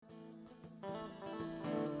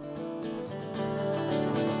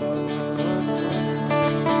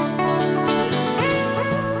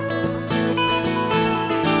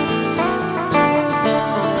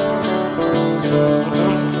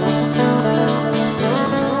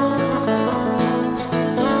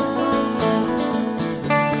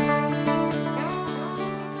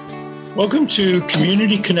Welcome to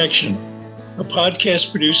Community Connection, a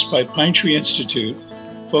podcast produced by Pine Tree Institute,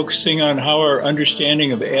 focusing on how our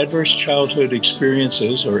understanding of adverse childhood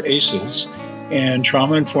experiences, or ACEs, and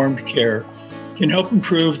trauma-informed care can help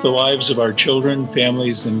improve the lives of our children,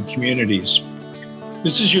 families, and communities.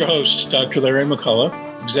 This is your host, Dr. Larry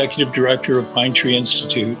McCullough, Executive Director of Pine Tree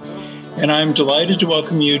Institute, and I'm delighted to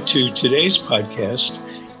welcome you to today's podcast,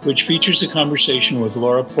 which features a conversation with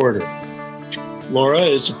Laura Porter. Laura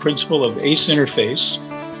is a principal of ACE Interface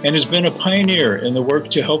and has been a pioneer in the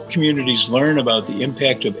work to help communities learn about the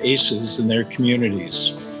impact of ACEs in their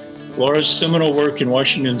communities. Laura's seminal work in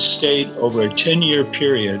Washington State over a 10-year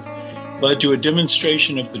period led to a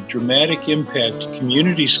demonstration of the dramatic impact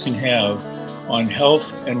communities can have on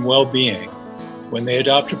health and well-being when they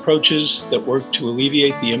adopt approaches that work to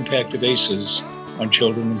alleviate the impact of ACEs on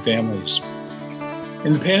children and families.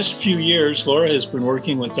 In the past few years, Laura has been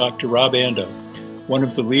working with Dr. Rob Anda, one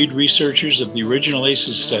of the lead researchers of the original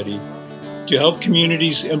ACEs study, to help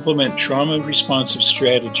communities implement trauma-responsive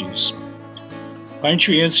strategies. Pine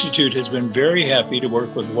Tree Institute has been very happy to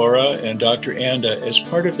work with Laura and Dr. Anda as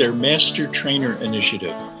part of their Master Trainer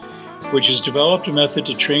Initiative, which has developed a method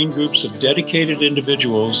to train groups of dedicated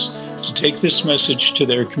individuals to take this message to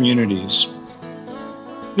their communities.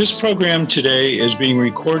 This program today is being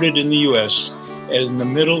recorded in the U.S. in the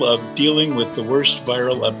middle of dealing with the worst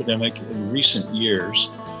viral epidemic in recent years,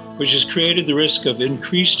 which has created the risk of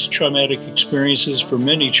increased traumatic experiences for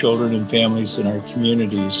many children and families in our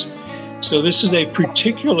communities. So this is a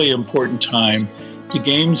particularly important time to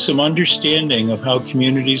gain some understanding of how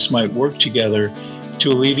communities might work together to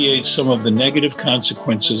alleviate some of the negative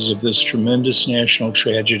consequences of this tremendous national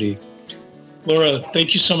tragedy. Laura,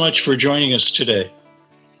 thank you so much for joining us today.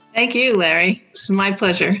 Thank you, Larry. It's my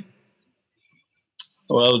pleasure.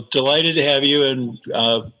 Well, delighted to have you and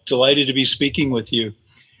delighted to be speaking with you.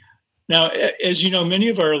 Now, as you know, many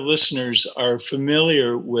of our listeners are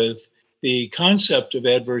familiar with the concept of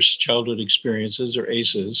adverse childhood experiences, or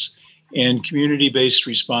ACEs, and community-based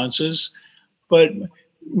responses. But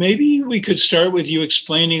maybe we could start with you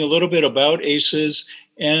explaining a little bit about ACEs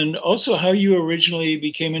and also how you originally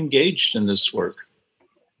became engaged in this work.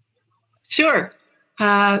 Sure.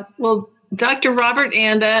 Well, Dr. Robert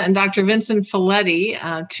Anda and Dr. Vincent Folletti,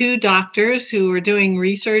 two doctors who were doing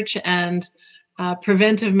research and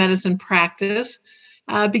preventive medicine practice,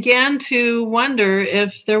 began to wonder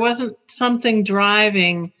if there wasn't something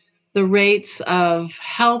driving the rates of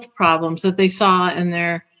health problems that they saw in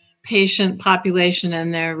their patient population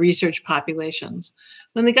and their research populations.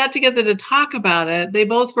 When they got together to talk about it, they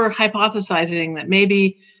both were hypothesizing that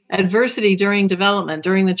maybe adversity during development,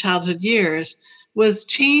 during the childhood years, was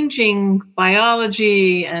changing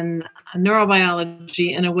biology and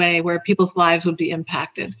neurobiology in a way where people's lives would be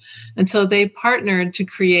impacted. And so they partnered to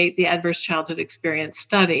create the Adverse Childhood Experience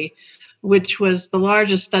Study, which was the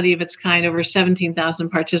largest study of its kind, over 17,000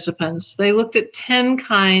 participants. They looked at 10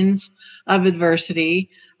 kinds of adversity,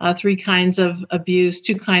 3 kinds of abuse,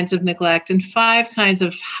 2 kinds of neglect, and 5 kinds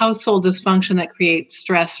of household dysfunction that create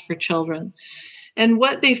stress for children. And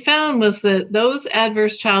what they found was that those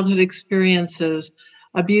adverse childhood experiences,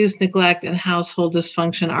 abuse, neglect, and household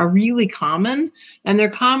dysfunction, are really common. And they're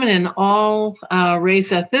common in all race,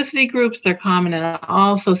 ethnicity groups. They're common in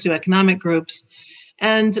all socioeconomic groups.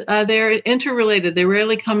 And they're interrelated. They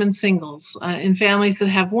rarely come in singles. In families that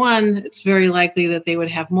have one, it's very likely that they would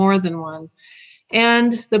have more than one.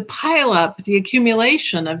 And the pileup, the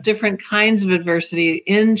accumulation of different kinds of adversity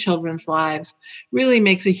in children's lives really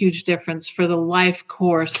makes a huge difference for the life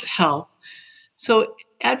course health. So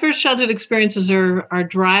adverse childhood experiences are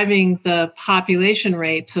driving the population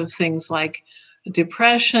rates of things like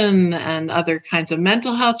depression and other kinds of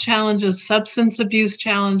mental health challenges, substance abuse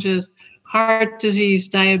challenges, heart disease,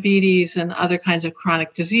 diabetes, and other kinds of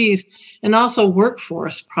chronic disease, and also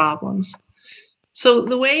workforce problems. So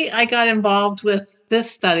the way I got involved with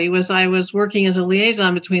this study was I was working as a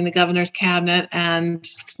liaison between the governor's cabinet and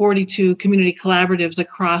 42 community collaboratives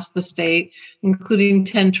across the state, including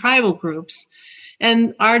 10 tribal groups.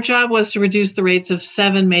 And our job was to reduce the rates of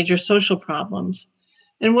 7 major social problems.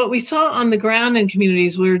 And what we saw on the ground in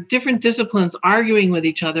communities were different disciplines arguing with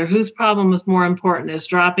each other. Whose problem was more important? Is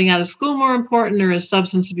dropping out of school more important, or is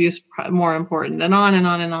substance abuse more important? And on and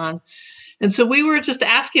on and on. And so we were just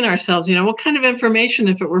asking ourselves, what kind of information,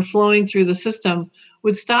 if it were flowing through the system,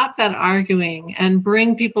 would stop that arguing and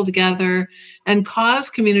bring people together and cause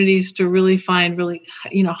communities to really find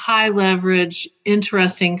high leverage,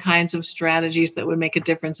 interesting kinds of strategies that would make a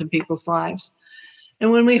difference in people's lives. And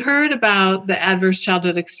when we heard about the Adverse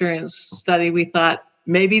Childhood Experience Study, we thought,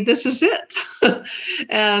 maybe this is it.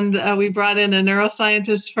 And we brought in a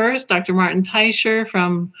neuroscientist first, Dr. Martin Teicher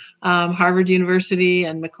from Harvard University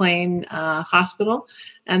and McLean Hospital.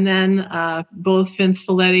 And then both Vince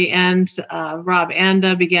Folletti and Rob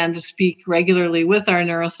Anda began to speak regularly with our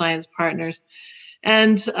neuroscience partners.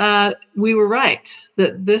 And we were right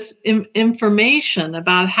that this information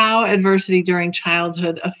about how adversity during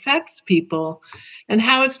childhood affects people and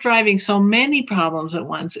how it's driving so many problems at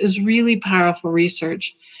once is really powerful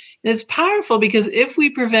research. And it's powerful because if we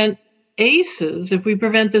prevent ACEs, if we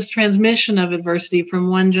prevent this transmission of adversity from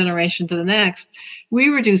one generation to the next, we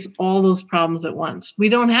reduce all those problems at once. We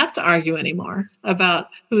don't have to argue anymore about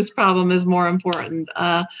whose problem is more important.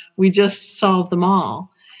 We just solve them all.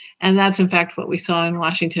 And that's, in fact, what we saw in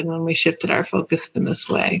Washington when we shifted our focus in this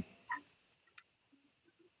way.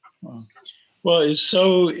 Well, it's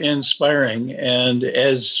so inspiring. And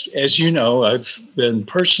as you know, I've been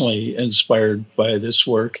personally inspired by this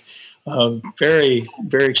work. Very,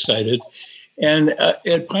 very excited. And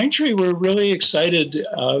at Pine Tree, we're really excited.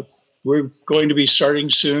 We're going to be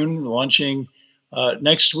starting soon, launching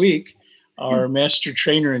next week, our Master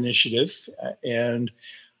Trainer Initiative. And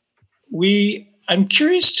I'm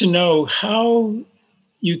curious to know how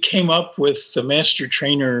you came up with the Master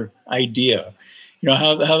Trainer idea,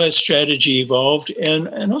 how that strategy evolved,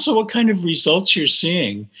 and also what kind of results you're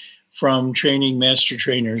seeing from training Master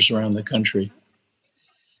Trainers around the country.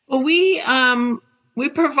 Well, we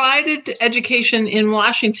provided education in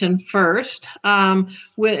Washington first,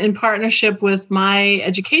 in partnership with my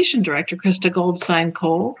education director, Krista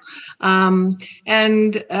Goldstein-Cole. And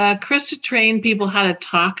Krista trained people how to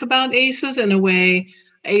talk about ACEs in a way,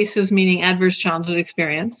 ACEs meaning adverse childhood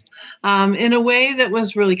experience, in a way that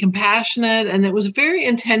was really compassionate and that was very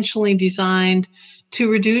intentionally designed to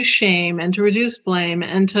reduce shame and to reduce blame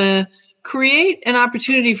and to create an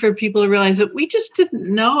opportunity for people to realize that we just didn't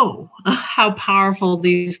know how powerful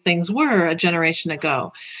these things were a generation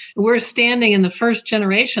ago. We're standing in the first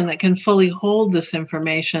generation that can fully hold this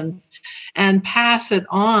information and pass it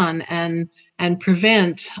on and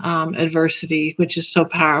prevent adversity, which is so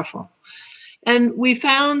powerful. And we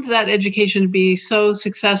found that education to be so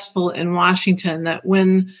successful in Washington that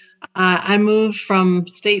when I moved from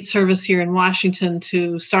state service here in Washington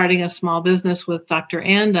to starting a small business with Dr.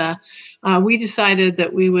 Anda, we decided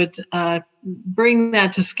that we would bring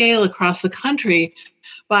that to scale across the country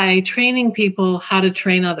by training people how to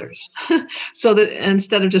train others. So that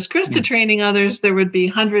instead of just Krista training others, there would be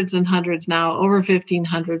hundreds and hundreds now, over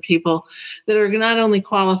 1,500 people that are not only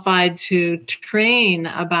qualified to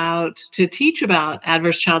teach about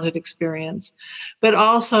adverse childhood experience, but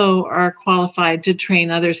also are qualified to train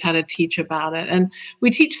others how to teach about it. And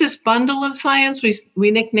we teach this bundle of science.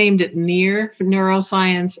 We nicknamed it NEAR,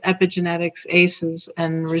 Neuroscience, Epigenetics, ACEs,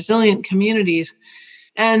 and Resilient Communities.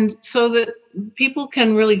 And so that people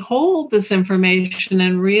can really hold this information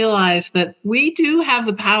and realize that we do have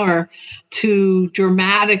the power to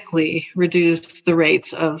dramatically reduce the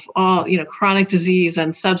rates of all, chronic disease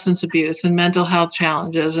and substance abuse and mental health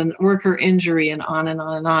challenges and worker injury and on and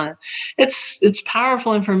on and on. It's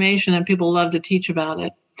powerful information and people love to teach about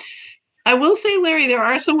it. I will say, Larry, there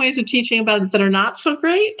are some ways of teaching about it that are not so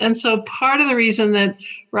great. And so part of the reason that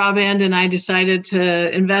Rob Anda and I decided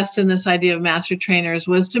to invest in this idea of master trainers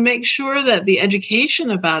was to make sure that the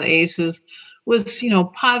education about ACEs was,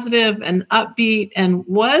 positive and upbeat and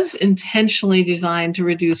was intentionally designed to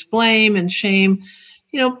reduce blame and shame.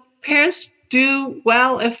 Parents do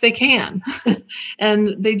well if they can,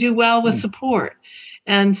 and they do well with support.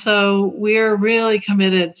 And so we're really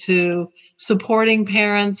committed to supporting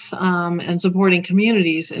parents and supporting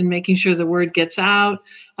communities and making sure the word gets out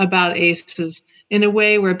about ACEs in a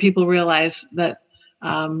way where people realize that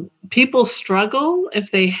people struggle. If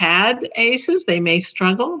they had ACEs, they may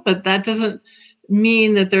struggle, but that doesn't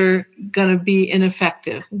mean that they're going to be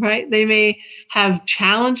ineffective, right? They may have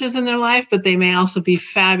challenges in their life, but they may also be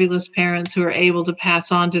fabulous parents who are able to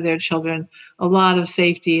pass on to their children a lot of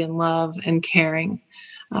safety and love and caring.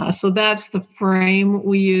 So that's the frame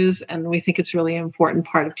we use, and we think it's really an important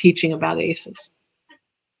part of teaching about ACEs.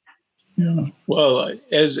 Yeah. Well,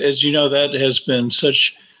 as you know, that has been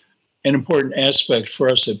such an important aspect for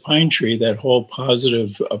us at Pine Tree, that whole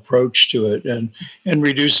positive approach to it and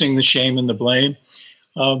reducing the shame and the blame.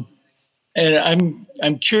 And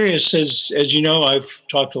I'm curious, as you know, I've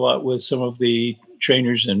talked a lot with some of the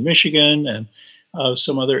trainers in Michigan and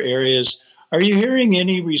some other areas. Are you hearing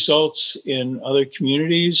any results in other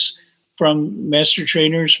communities from master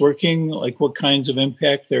trainers working, like what kinds of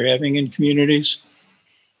impact they're having in communities?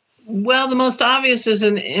 Well, the most obvious is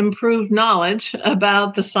an improved knowledge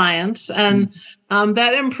about the science, and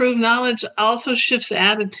that improved knowledge also shifts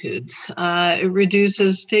attitudes. It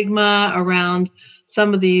reduces stigma around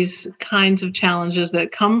some of these kinds of challenges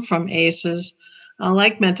that come from ACEs,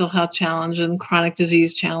 like mental health challenge and chronic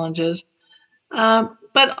disease challenges.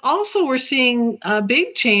 But also, we're seeing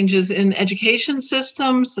big changes in education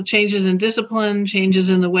systems, the changes in discipline, changes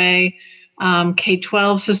in the way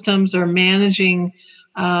K-12 systems are managing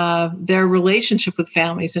their relationship with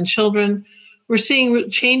families and children. We're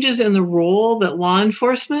seeing changes in the role that law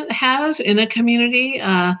enforcement has in a community.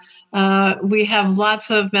 We have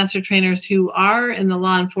lots of master trainers who are in the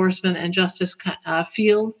law enforcement and justice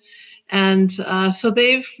field. And so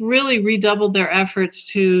they've really redoubled their efforts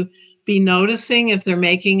to be noticing if they're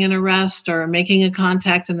making an arrest or making a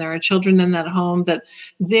contact and there are children in that home, that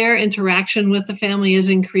their interaction with the family is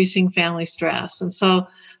increasing family stress. And so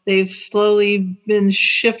they've slowly been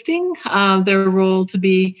shifting their role to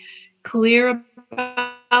be clear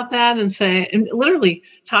about that and literally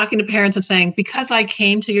talking to parents and saying, because I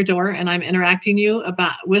came to your door and I'm interacting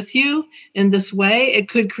with you in this way, it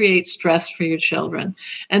could create stress for your children.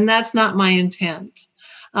 And that's not my intent.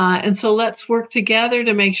 And so let's work together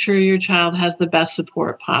to make sure your child has the best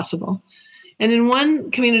support possible. And in one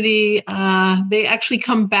community, they actually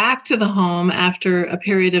come back to the home after a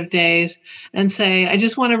period of days and say, I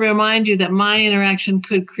just want to remind you that my interaction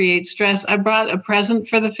could create stress. I brought a present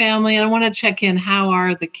for the family and I want to check in. How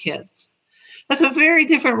are the kids? That's a very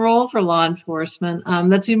different role for law enforcement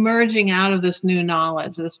that's emerging out of this new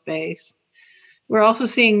knowledge, this base. We're also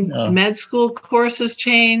seeing med school courses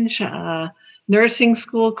change, nursing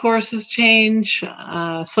school courses change,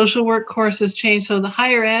 social work courses change. So the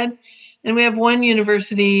higher ed, and we have one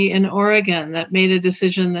university in Oregon that made a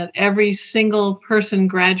decision that every single person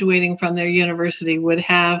graduating from their university would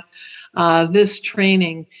have this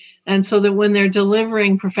training. And so that when they're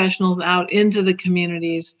delivering professionals out into the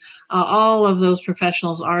communities, all of those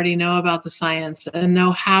professionals already know about the science and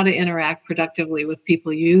know how to interact productively with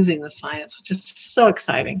people using the science, which is so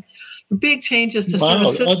exciting. Big changes to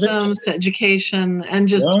service systems, to education, and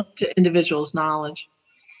just to individuals' knowledge.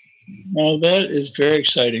 Well, that is very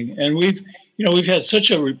exciting, and we've had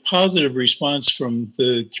such a positive response from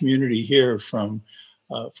the community here, from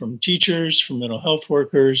teachers, from mental health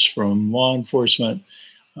workers, from law enforcement.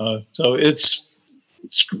 So it's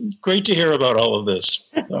great to hear about all of this.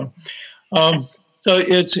 So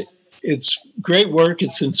it's great work.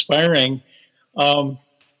 It's inspiring.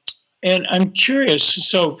 And I'm curious,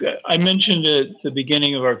 so I mentioned at the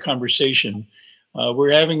beginning of our conversation,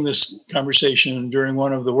 we're having this conversation during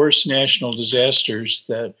one of the worst national disasters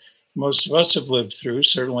that most of us have lived through.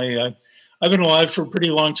 Certainly, I've been alive for a pretty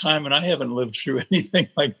long time and I haven't lived through anything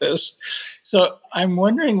like this. So I'm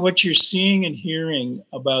wondering what you're seeing and hearing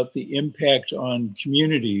about the impact on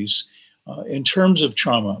communities in terms of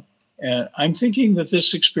trauma. And I'm thinking that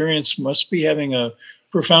this experience must be having a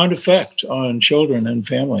profound effect on children and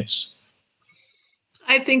families.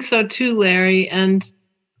 I think so too, Larry. And,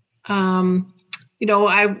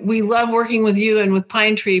 we love working with you and with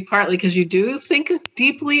Pine Tree, partly because you do think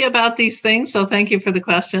deeply about these things. So thank you for the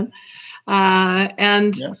question.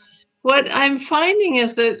 What I'm finding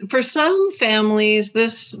is that for some families,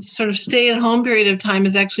 this sort of stay-at-home period of time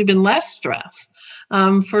has actually been less stress.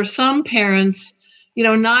 For some parents,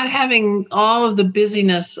 not having all of the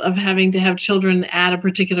busyness of having to have children at a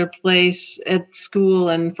particular place at school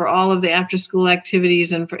and for all of the after-school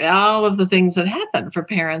activities and for all of the things that happen for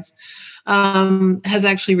parents has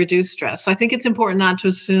actually reduced stress. So I think it's important not to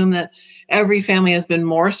assume that every family has been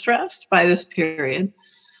more stressed by this period.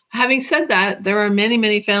 Having said that, there are many,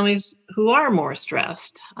 many families who are more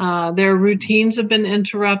stressed. Their routines have been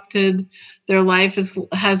interrupted. Their life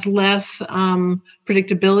has less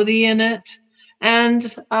predictability in it.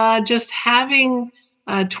 And just having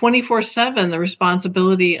 24/7 the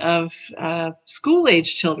responsibility of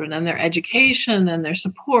school-age children and their education and their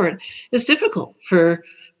support is difficult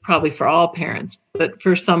probably for all parents, but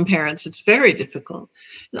for some parents, it's very difficult.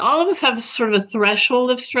 And all of us have sort of a threshold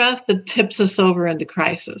of stress that tips us over into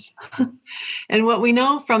crisis. And what we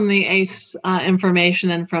know from the ACE information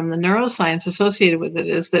and from the neuroscience associated with it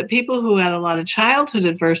is that people who had a lot of childhood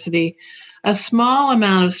adversity, a small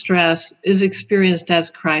amount of stress is experienced as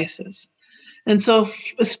crisis. And so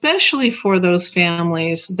especially for those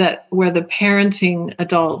families where the parenting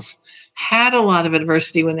adults had a lot of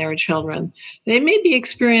adversity when they were children, they may be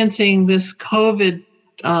experiencing this COVID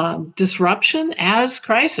disruption as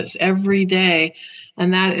crisis every day.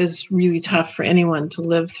 And that is really tough for anyone to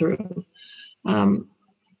live through.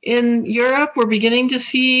 In Europe, we're beginning to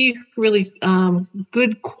see really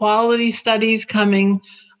good quality studies coming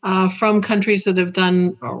from countries that have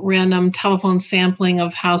done random telephone sampling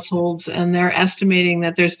of households, and they're estimating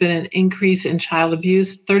that there's been an increase in child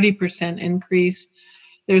abuse, 30% increase.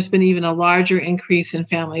 There's been even a larger increase in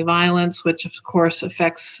family violence, which of course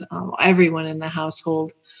affects everyone in the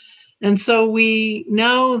household. And so we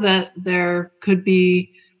know that there could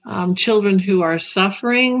be children who are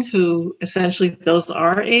suffering, who essentially those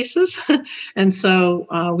are ACEs. And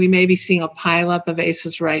so we may be seeing a pileup of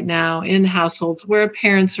ACEs right now in households where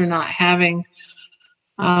parents are not having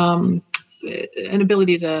an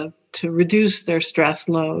ability to reduce their stress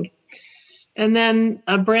load. And then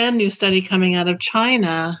a brand new study coming out of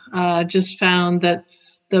China just found that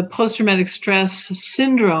the post-traumatic stress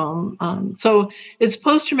syndrome, so it's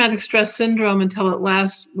post-traumatic stress syndrome until it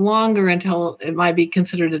lasts longer, until it might be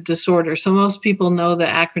considered a disorder. So most people know the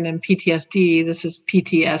acronym PTSD. This is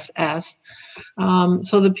PTSS.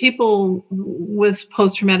 So the people with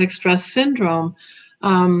post-traumatic stress syndrome,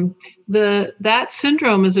 that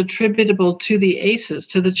syndrome is attributable to the ACEs,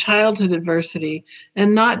 to the childhood adversity,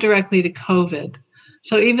 and not directly to COVID.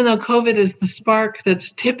 So even though COVID is the spark that's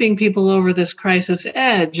tipping people over this crisis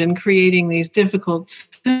edge and creating these difficult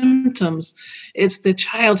symptoms, it's the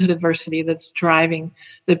childhood adversity that's driving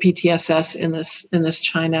the PTSS in this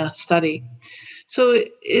China study. So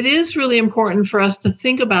it is really important for us to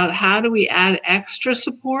think about how do we add extra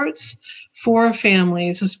supports for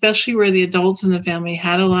families, especially where the adults in the family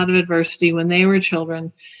had a lot of adversity when they were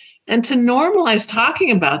children, and to normalize talking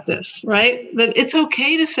about this, right? That it's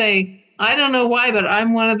okay to say, I don't know why, but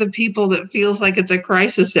I'm one of the people that feels like it's a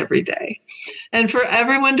crisis every day. And for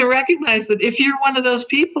everyone to recognize that if you're one of those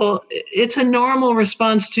people, it's a normal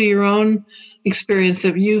response to your own experience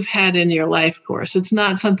that you've had in your life course. It's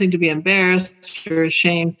not something to be embarrassed or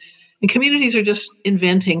ashamed. And communities are just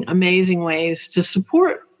inventing amazing ways to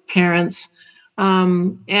support parents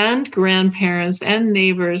and grandparents and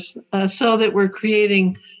neighbors so that we're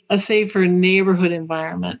creating a safer neighborhood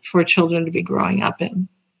environment for children to be growing up in.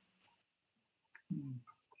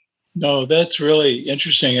 No, that's really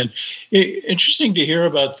interesting, and interesting to hear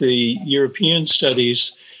about the European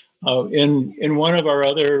studies. In one of our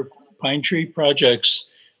other pine tree projects,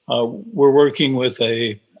 we're working with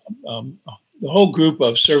the whole group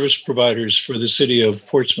of service providers for the city of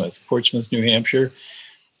Portsmouth, New Hampshire,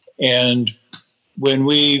 and when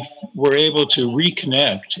we were able to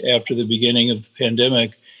reconnect after the beginning of the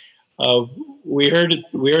pandemic, we heard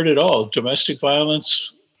it all. Domestic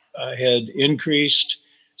violence had increased.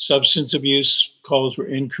 Substance abuse calls were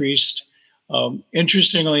increased.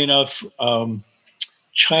 Interestingly enough,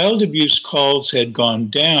 child abuse calls had gone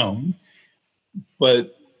down,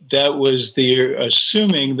 but that was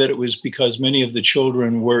assuming that it was because many of the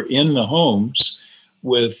children were in the homes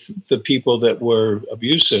with the people that were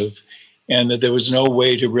abusive, and that there was no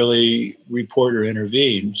way to really report or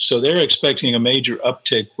intervene. So they're expecting a major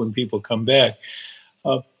uptick when people come back.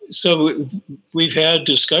 So we've had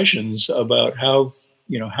discussions about how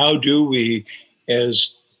do we,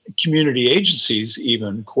 as community agencies,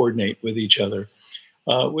 even coordinate with each other,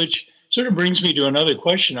 which sort of brings me to another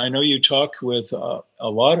question. I know you talk with a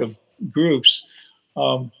lot of groups.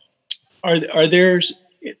 Are there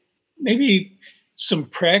maybe some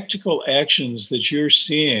practical actions that you're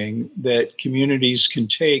seeing that communities can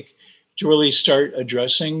take to really start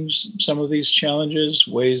addressing some of these challenges,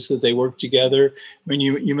 ways that they work together? I mean,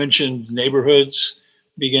 you mentioned neighborhoods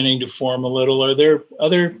beginning to form a little. Are there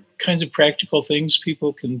other kinds of practical things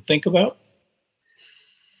people can think about?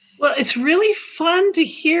 Well, it's really fun to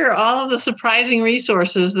hear all of the surprising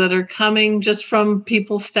resources that are coming just from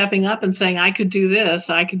people stepping up and saying, I could do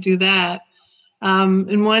this, I could do that.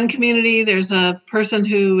 In one community, there's a person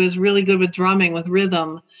who is really good with drumming, with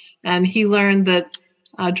rhythm, and he learned that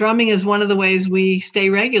drumming is one of the ways we stay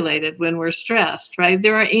regulated when we're stressed, right?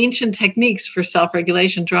 There are ancient techniques for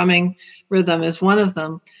self-regulation. Drumming rhythm is one of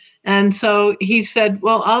them. And so he said,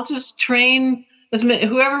 well, I'll just train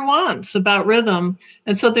whoever wants about rhythm.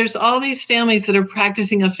 And so there's all these families that are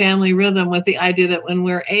practicing a family rhythm with the idea that when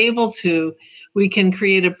we're able to, we can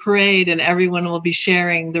create a parade and everyone will be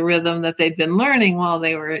sharing the rhythm that they'd been learning while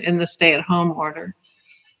they were in the stay-at-home order.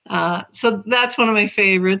 So that's one of my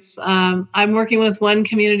favorites. I'm working with one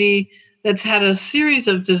community that's had a series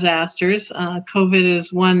of disasters. COVID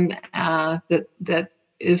is one that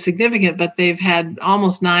is significant, but they've had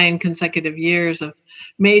almost 9 consecutive years of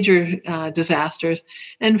major disasters.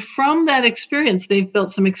 And from that experience, they've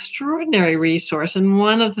built some extraordinary resource. And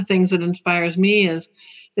one of the things that inspires me is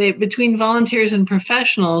between volunteers and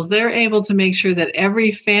professionals, they're able to make sure that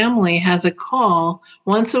every family has a call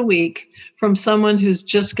once a week from someone who's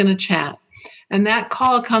just going to chat. And that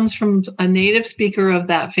call comes from a native speaker of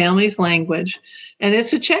that family's language. And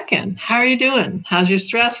it's a check-in. How are you doing? How's your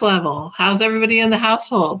stress level? How's everybody in the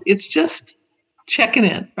household? It's just checking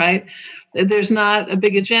in, right? There's not a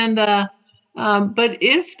big agenda. But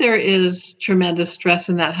if there is tremendous stress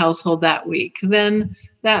in that household that week, then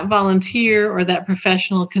that volunteer or that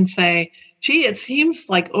professional can say, gee, it seems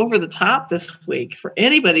like over the top this week for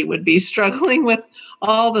anybody would be struggling with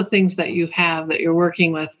all the things that you have that you're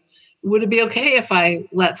working with. Would it be okay if I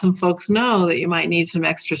let some folks know that you might need some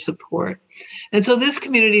extra support? And so this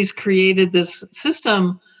community's created this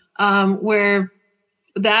system where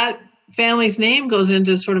that family's name goes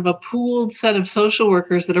into sort of a pooled set of social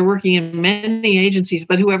workers that are working in many agencies,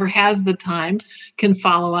 but whoever has the time can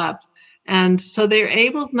follow up. And so they're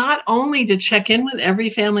able not only to check in with every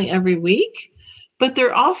family every week, but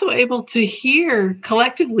they're also able to hear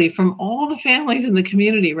collectively from all the families in the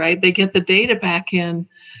community, right? They get the data back in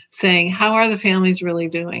saying, how are the families really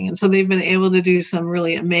doing? And so they've been able to do some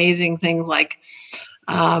really amazing things like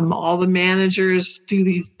all the managers do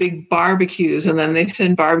these big barbecues, and then they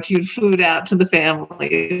send barbecued food out to the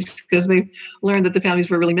families because they learned that the families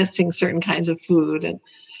were really missing certain kinds of food and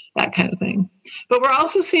that kind of thing. But we're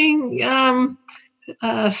also seeing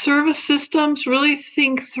service systems really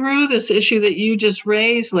think through this issue that you just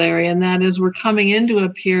raised, Larry, and that is we're coming into a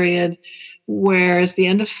period where it's the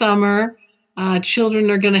end of summer.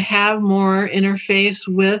 Children are going to have more interface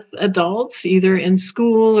with adults, either in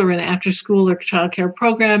school or in after school or childcare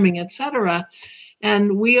programming, et cetera.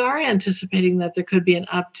 And we are anticipating that there could be an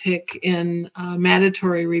uptick in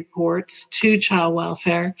mandatory reports to child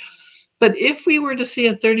welfare. But if we were to see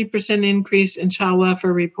a 30% increase in child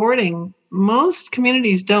welfare reporting, most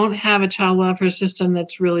communities don't have a child welfare system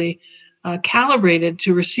that's really calibrated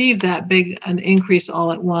to receive that big an increase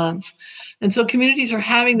all at once. And so communities are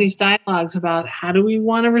having these dialogues about how do we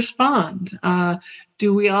want to respond?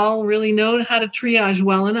 Do we all really know how to triage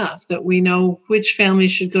well enough that we know which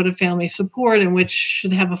families should go to family support and which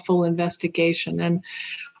should have a full investigation? And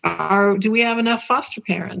do we have enough foster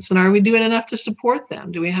parents? And are we doing enough to support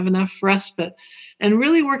them? Do we have enough respite? And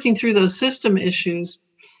really working through those system issues.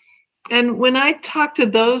 And when I talk to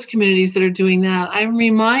those communities that are doing that, I'm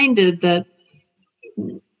reminded that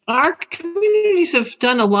our communities have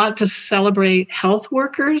done a lot to celebrate health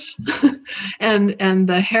workers and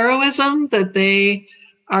the heroism that they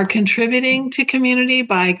are contributing to community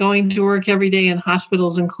by going to work every day in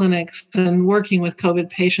hospitals and clinics and working with COVID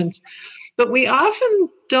patients. But we often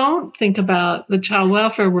don't think about the child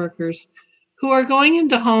welfare workers who are going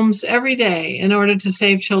into homes every day in order to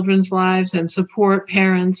save children's lives and support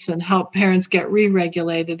parents and help parents get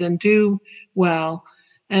re-regulated and do well.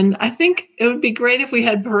 And I think it would be great if we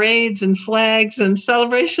had parades and flags and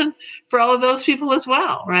celebration for all of those people as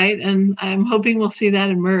well, right? And I'm hoping we'll see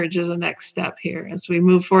that emerge as a next step here as we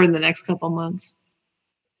move forward in the next couple of months.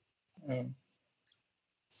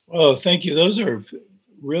 Well, thank you. Those are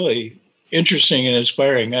really interesting and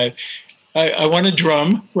inspiring. I want to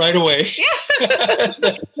drum right away.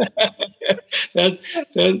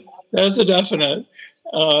 That's a definite.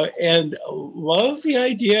 And love the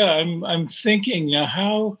idea. I'm thinking now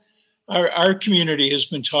how our community has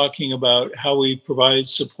been talking about how we provide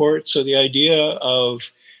support. So the idea of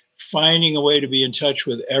finding a way to be in touch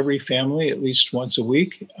with every family at least once a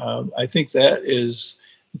week, I think it's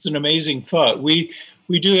an amazing thought. We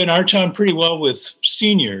do in our town pretty well with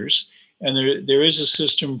seniors, and there is a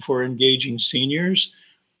system for engaging seniors.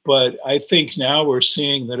 But I think now we're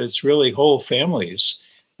seeing that it's really whole families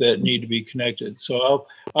that need to be connected. So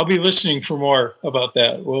I'll be listening for more about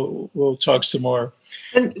that. We'll talk some more.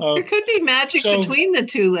 And there could be magic between the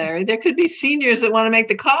two, Larry. There could be seniors that want to make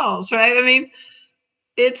the calls, right? I mean,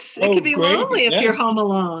 it could be great. Lonely if you're home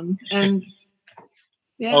alone. And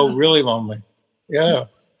yeah. Oh, really lonely. Yeah.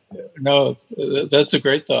 No, that's a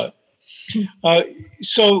great thought.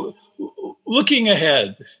 So looking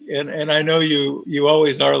ahead, and I know you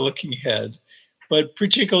always are looking ahead, but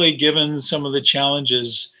particularly given some of the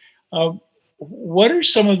challenges, what are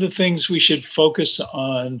some of the things we should focus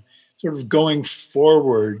on sort of going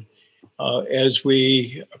forward as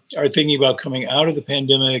we are thinking about coming out of the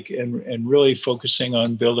pandemic and really focusing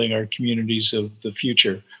on building our communities of the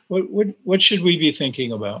future? What should we be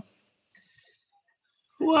thinking about?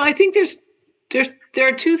 Well, I think there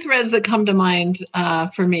are two threads that come to mind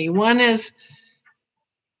for me. One is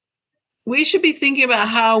we should be thinking about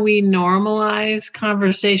how we normalize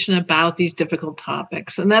conversation about these difficult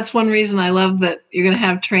topics. And that's one reason I love that you're going to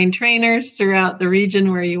have trained trainers throughout the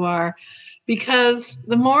region where you are, because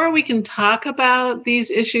the more we can talk about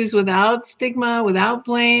these issues without stigma, without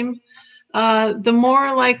blame, the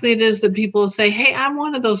more likely it is that people will say, hey, I'm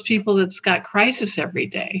one of those people that's got crisis every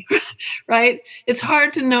day, right? It's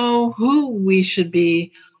hard to know who we should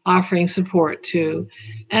be offering support to.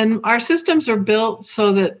 And our systems are built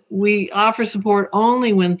so that we offer support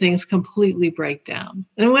only when things completely break down.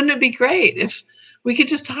 And wouldn't it be great if we could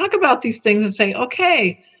just talk about these things and say,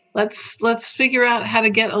 okay, let's figure out how to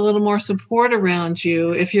get a little more support around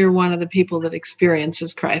you if you're one of the people that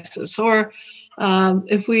experiences crisis. Or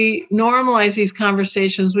if we normalize these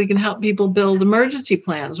conversations, we can help people build emergency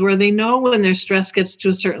plans where they know when their stress gets to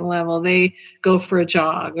a certain level, they go for a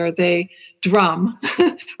jog, or they drum,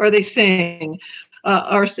 or they sing,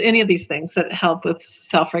 or any of these things that help with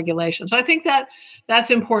self-regulation. So I think that that's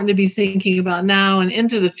important to be thinking about now and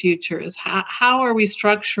into the future, is how are we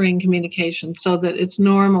structuring communication so that it's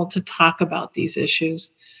normal to talk about these issues.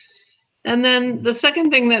 And then the second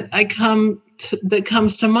thing that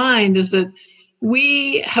comes to mind is that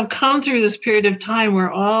we have come through this period of time where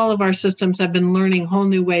all of our systems have been learning whole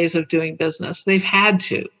new ways of doing business. They've had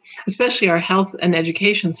to, especially our health and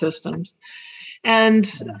education systems.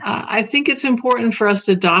 And I think it's important for us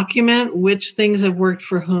to document which things have worked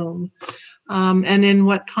for whom, and in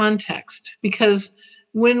what context. Because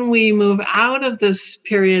when we move out of this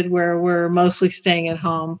period where we're mostly staying at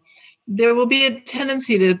home, there will be a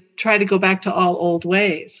tendency to try to go back to all old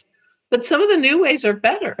ways. But some of the new ways are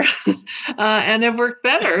better and have worked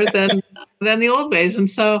better than the old ways. And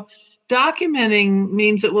so documenting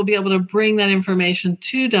means that we'll be able to bring that information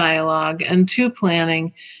to dialogue and to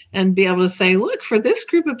planning and be able to say, look, for this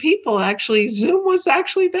group of people, actually, Zoom was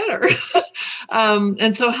actually better.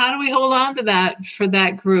 And so how do we hold on to that for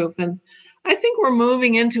that group? And I think we're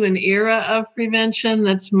moving into an era of prevention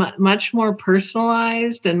that's much more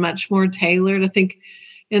personalized and much more tailored. I think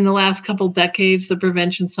in the last couple decades, the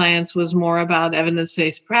prevention science was more about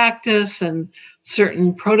evidence-based practice and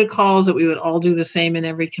certain protocols that we would all do the same in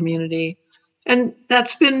every community. And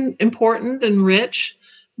that's been important and rich,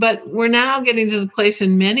 but we're now getting to the place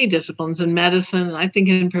in many disciplines in medicine, and I think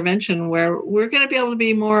in prevention, where we're going to be able to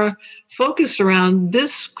be more focused around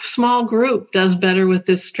this small group does better with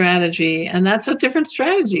this strategy, and that's a different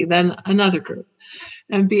strategy than another group.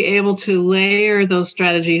 And be able to layer those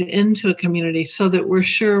strategies into a community so that we're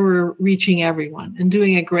sure we're reaching everyone and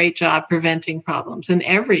doing a great job preventing problems in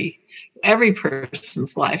every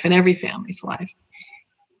person's life and every family's life.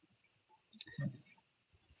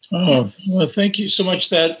 Oh, well, thank you so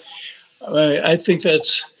much. I think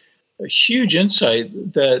that's a huge insight.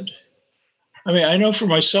 I know for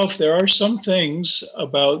myself, there are some things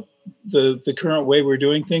about the current way we're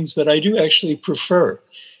doing things that I do actually prefer.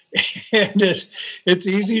 And it's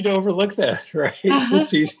easy to overlook that, right?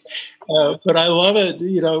 It's easy. But I love it.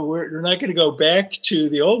 We're not going to go back to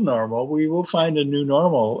the old normal. We will find a new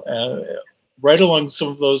normal right along some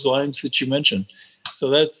of those lines that you mentioned. So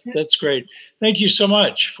that's great. Thank you so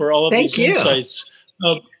much for all of these insights.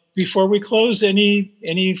 Before we close,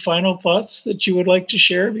 any final thoughts that you would like to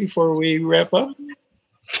share before we wrap up?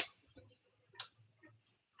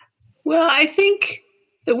 Well, I think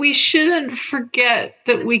that we shouldn't forget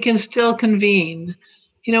that we can still convene.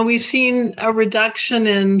 We've seen a reduction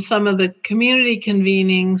in some of the community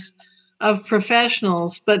convenings of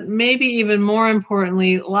professionals, but maybe even more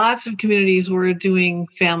importantly, lots of communities were doing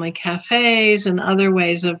family cafes and other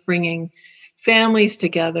ways of bringing families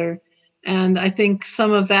together. And I think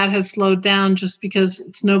some of that has slowed down just because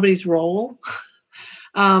it's nobody's role.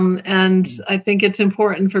 And I think it's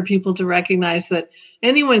important for people to recognize that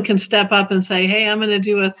anyone can step up and say, hey, I'm going to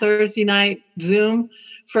do a Thursday night Zoom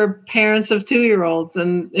for parents of 2-year-olds.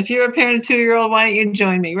 And if you're a parent of 2-year-old, why don't you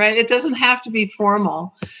join me, right? It doesn't have to be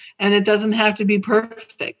formal, and it doesn't have to be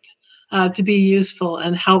perfect to be useful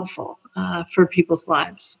and helpful for people's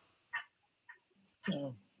lives.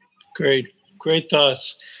 Oh, great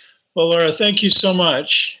thoughts. Well, Laura, thank you so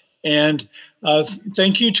much. And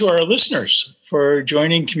thank you to our listeners for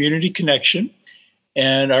joining Community Connection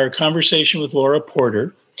and our conversation with Laura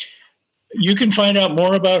Porter. You can find out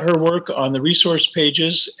more about her work on the resource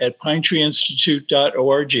pages at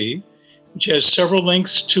pinetreeinstitute.org, which has several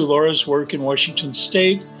links to Laura's work in Washington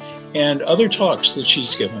State and other talks that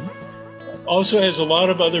she's given. Also has a lot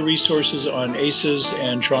of other resources on ACEs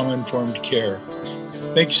and trauma-informed care.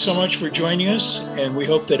 Thank you so much for joining us, and we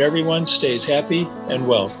hope that everyone stays happy and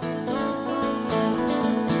well.